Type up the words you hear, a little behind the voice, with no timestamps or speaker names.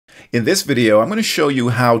In this video, I'm going to show you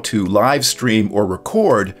how to live stream or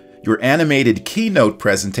record your animated keynote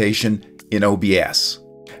presentation in OBS.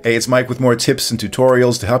 Hey, it's Mike with more tips and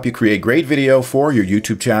tutorials to help you create great video for your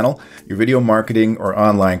YouTube channel, your video marketing, or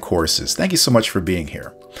online courses. Thank you so much for being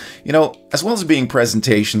here. You know, as well as being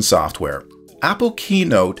presentation software, Apple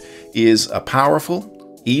Keynote is a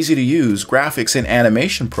powerful, easy to use graphics and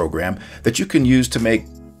animation program that you can use to make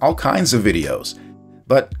all kinds of videos.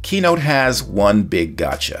 But Keynote has one big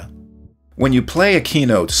gotcha. When you play a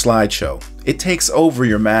Keynote slideshow, it takes over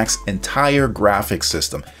your Mac's entire graphics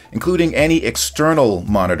system, including any external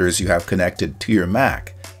monitors you have connected to your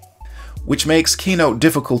Mac, which makes Keynote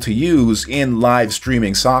difficult to use in live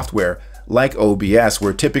streaming software like OBS,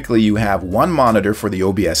 where typically you have one monitor for the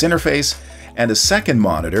OBS interface and a second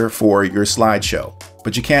monitor for your slideshow.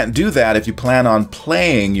 But you can't do that if you plan on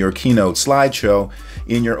playing your Keynote slideshow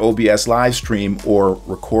in your OBS live stream or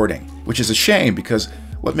recording, which is a shame because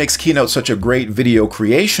what makes Keynote such a great video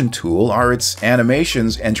creation tool are its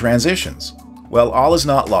animations and transitions. Well, all is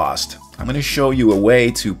not lost. I'm going to show you a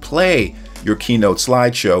way to play your Keynote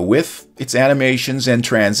slideshow with its animations and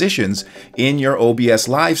transitions in your OBS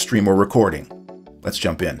live stream or recording. Let's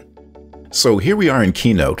jump in. So here we are in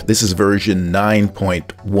Keynote. This is version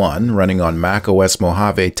 9.1 running on macOS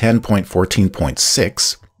Mojave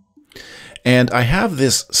 10.14.6. And I have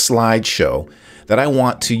this slideshow that I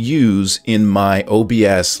want to use in my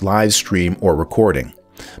OBS live stream or recording.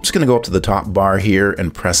 I'm just going to go up to the top bar here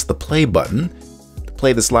and press the play button to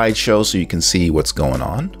play the slideshow so you can see what's going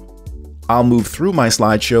on. I'll move through my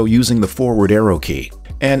slideshow using the forward arrow key.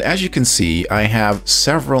 And as you can see, I have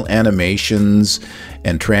several animations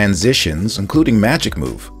and transitions, including Magic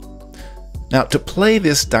Move. Now, to play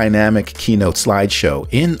this dynamic Keynote slideshow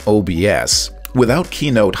in OBS, without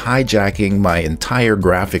Keynote hijacking my entire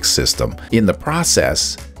graphics system in the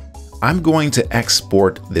process, I'm going to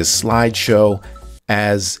export this slideshow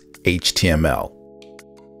as HTML.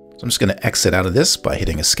 So I'm just going to exit out of this by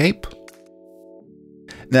hitting Escape.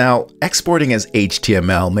 Now, exporting as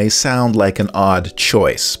HTML may sound like an odd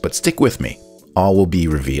choice, but stick with me. All will be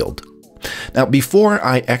revealed. Now, before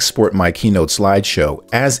I export my Keynote slideshow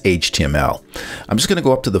as HTML, I'm just going to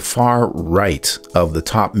go up to the far right of the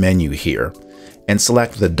top menu here and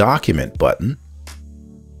select the Document button.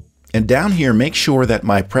 And down here, make sure that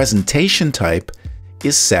my presentation type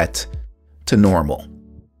is set to normal,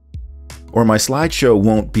 or my slideshow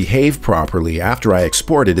won't behave properly after I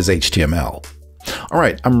export it as HTML. All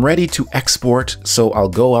right, I'm ready to export, so I'll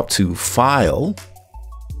go up to File,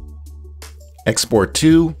 Export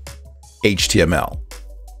to HTML.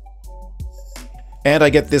 And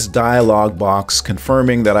I get this dialog box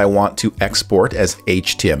confirming that I want to export as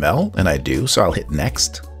HTML, and I do, so I'll hit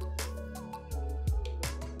Next.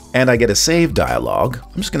 And I get a Save dialog.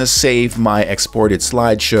 I'm just going to save my exported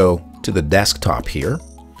slideshow to the desktop here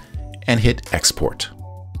and hit Export.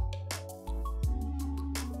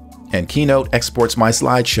 And Keynote exports my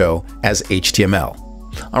slideshow as HTML.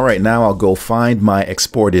 All right, now I'll go find my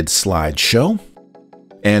exported slideshow,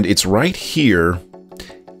 and it's right here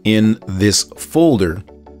in this folder,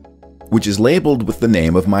 which is labeled with the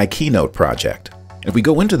name of my Keynote project. If we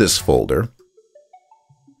go into this folder,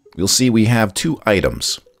 you'll see we have two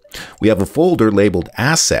items. We have a folder labeled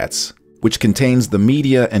Assets, which contains the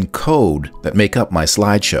media and code that make up my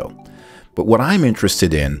slideshow. But what I'm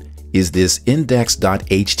interested in is this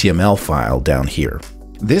index.html file down here.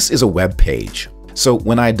 This is a web page. So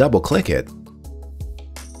when I double click it,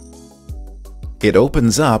 it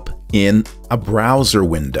opens up in a browser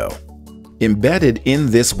window. Embedded in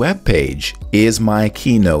this web page is my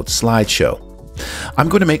Keynote slideshow. I'm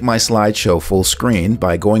going to make my slideshow full screen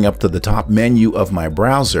by going up to the top menu of my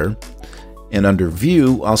browser, and under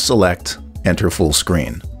View, I'll select Enter Full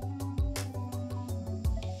Screen.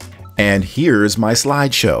 And here's my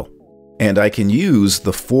slideshow. And I can use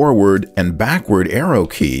the forward and backward arrow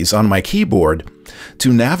keys on my keyboard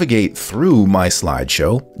to navigate through my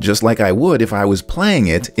slideshow just like I would if I was playing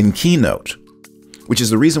it in Keynote, which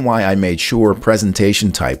is the reason why I made sure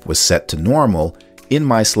presentation type was set to normal in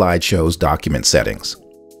my slideshow's document settings.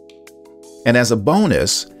 And as a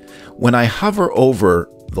bonus, when I hover over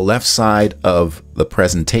the left side of the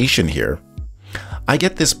presentation here, I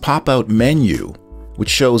get this pop-out menu which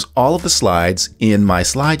shows all of the slides in my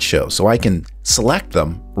slideshow, so I can select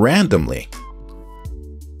them randomly.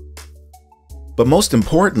 But most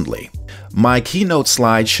importantly, my Keynote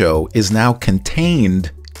slideshow is now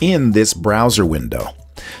contained in this browser window,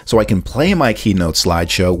 so I can play my Keynote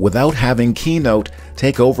slideshow without having Keynote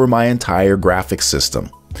take over my entire graphics system,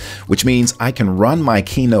 which means I can run my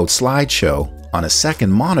Keynote slideshow on a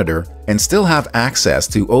second monitor and still have access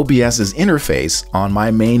to OBS's interface on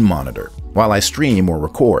my main monitor while I stream or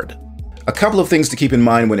record. A couple of things to keep in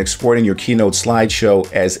mind when exporting your Keynote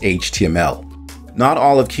slideshow as HTML. Not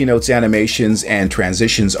all of Keynote's animations and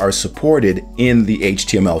transitions are supported in the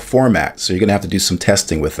HTML format, so you're going to have to do some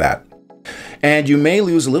testing with that. And you may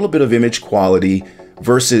lose a little bit of image quality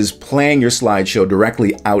versus playing your slideshow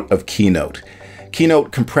directly out of Keynote.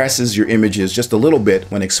 Keynote compresses your images just a little bit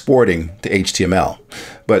when exporting to HTML,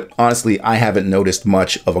 but honestly, I haven't noticed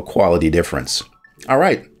much of a quality difference. All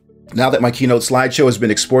right. Now that my Keynote slideshow has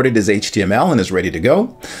been exported as HTML and is ready to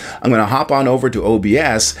go, I'm going to hop on over to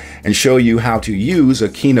OBS and show you how to use a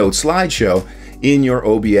Keynote slideshow in your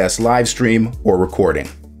OBS live stream or recording.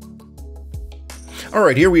 All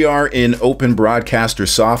right, here we are in Open Broadcaster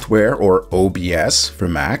Software, or OBS for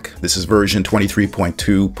Mac. This is version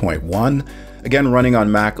 23.2.1, again running on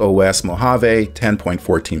Mac OS Mojave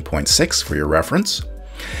 10.14.6 for your reference.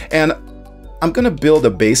 And I'm going to build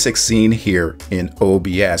a basic scene here in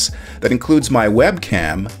OBS that includes my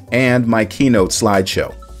webcam and my Keynote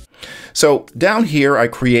slideshow. So down here, I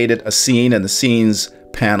created a scene in the Scenes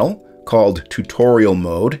panel called Tutorial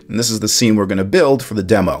Mode, and this is the scene we're going to build for the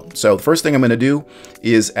demo. So the first thing I'm going to do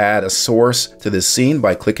is add a source to this scene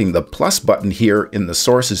by clicking the plus button here in the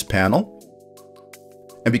Sources panel.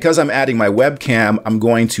 And because I'm adding my webcam, I'm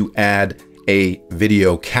going to add a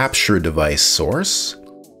video capture device source.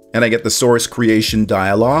 And I get the source creation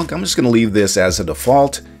dialog. I'm just going to leave this as a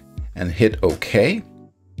default and hit OK.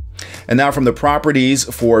 And now from the properties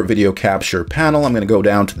for video capture panel, I'm going to go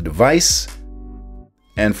down to the device.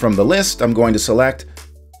 And from the list, I'm going to select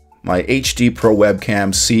my HD Pro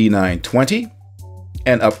Webcam C920.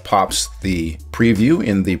 And up pops the preview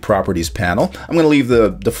in the properties panel. I'm going to leave the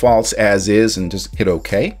defaults as is and just hit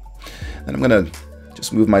OK. And I'm going to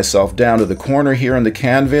just move myself down to the corner here on the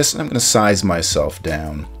canvas. And I'm going to size myself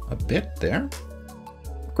down a bit there.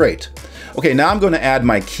 Great. Okay, now I'm going to add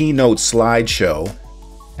my Keynote slideshow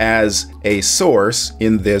as a source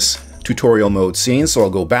in this tutorial mode scene. So I'll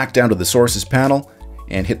go back down to the Sources panel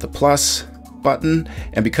and hit the plus button.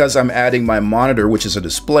 And because I'm adding my monitor, which is a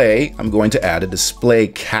display, I'm going to add a display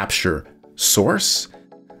capture source.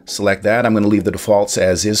 Select that. I'm going to leave the defaults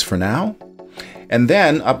as is for now. And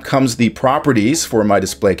then up comes the properties for my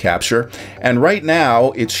display capture. And right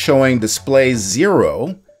now it's showing display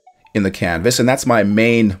 0 in the canvas, and that's my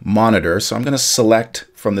main monitor. So I'm going to select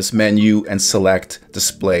from this menu and select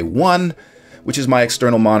display 1, which is my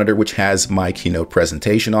external monitor, which has my Keynote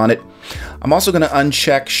presentation on it. I'm also going to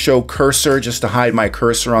uncheck show cursor just to hide my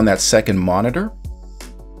cursor on that second monitor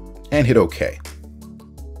and hit OK.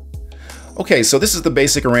 Okay, so this is the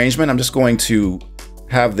basic arrangement. I'm just going to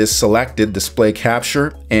have this selected display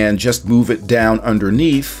capture and just move it down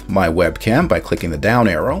underneath my webcam by clicking the down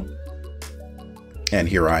arrow. And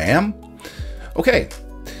here I am. Okay,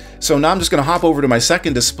 so now I'm just going to hop over to my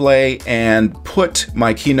second display and put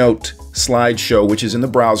my Keynote slideshow, which is in the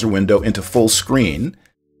browser window, into full screen.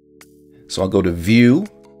 So I'll go to View,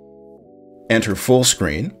 enter full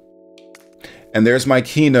screen, and there's my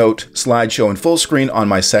Keynote slideshow in full screen on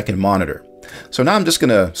my second monitor. So now I'm just going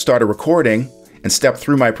to start a recording and step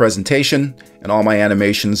through my presentation and all my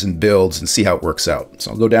animations and builds and see how it works out.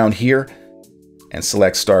 So I'll go down here and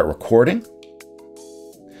select Start Recording.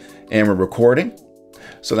 And we're recording.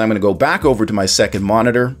 So then I'm going to go back over to my second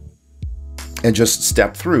monitor and just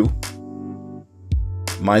step through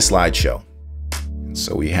my slideshow. And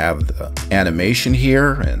so we have the animation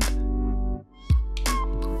here, and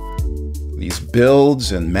these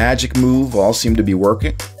builds and magic move all seem to be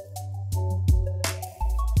working.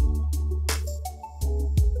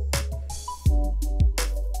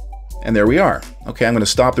 And there we are. Okay, I'm going to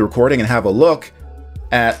stop the recording and have a look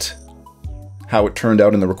at how it turned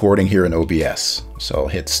out in the recording here in OBS. So I'll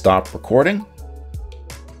hit stop recording.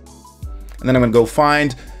 And then I'm going to go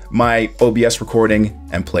find my OBS recording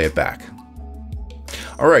and play it back.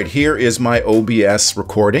 All right, here is my OBS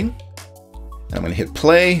recording. And I'm going to hit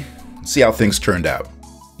play, see how things turned out.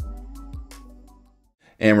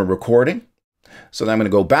 And we're recording. So then I'm going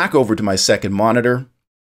to go back over to my second monitor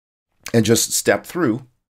and just step through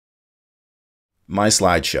my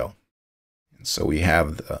slideshow. And so we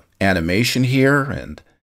have the animation here, and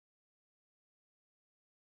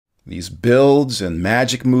these builds and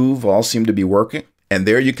magic move all seem to be working. And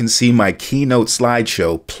there you can see my Keynote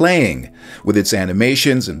slideshow playing with its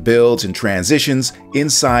animations and builds and transitions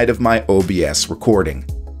inside of my OBS recording.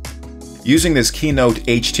 Using this Keynote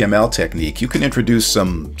HTML technique, you can introduce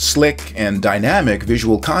some slick and dynamic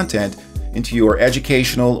visual content into your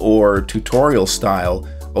educational or tutorial style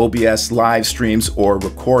OBS live streams or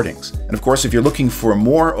recordings. And of course, if you're looking for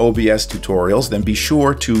more OBS tutorials, then be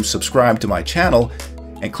sure to subscribe to my channel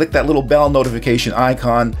and click that little bell notification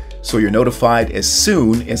icon so you're notified as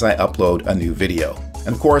soon as I upload a new video. And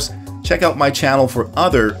of course, check out my channel for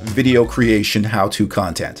other video creation how-to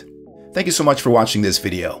content. Thank you so much for watching this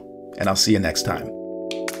video, and I'll see you next time.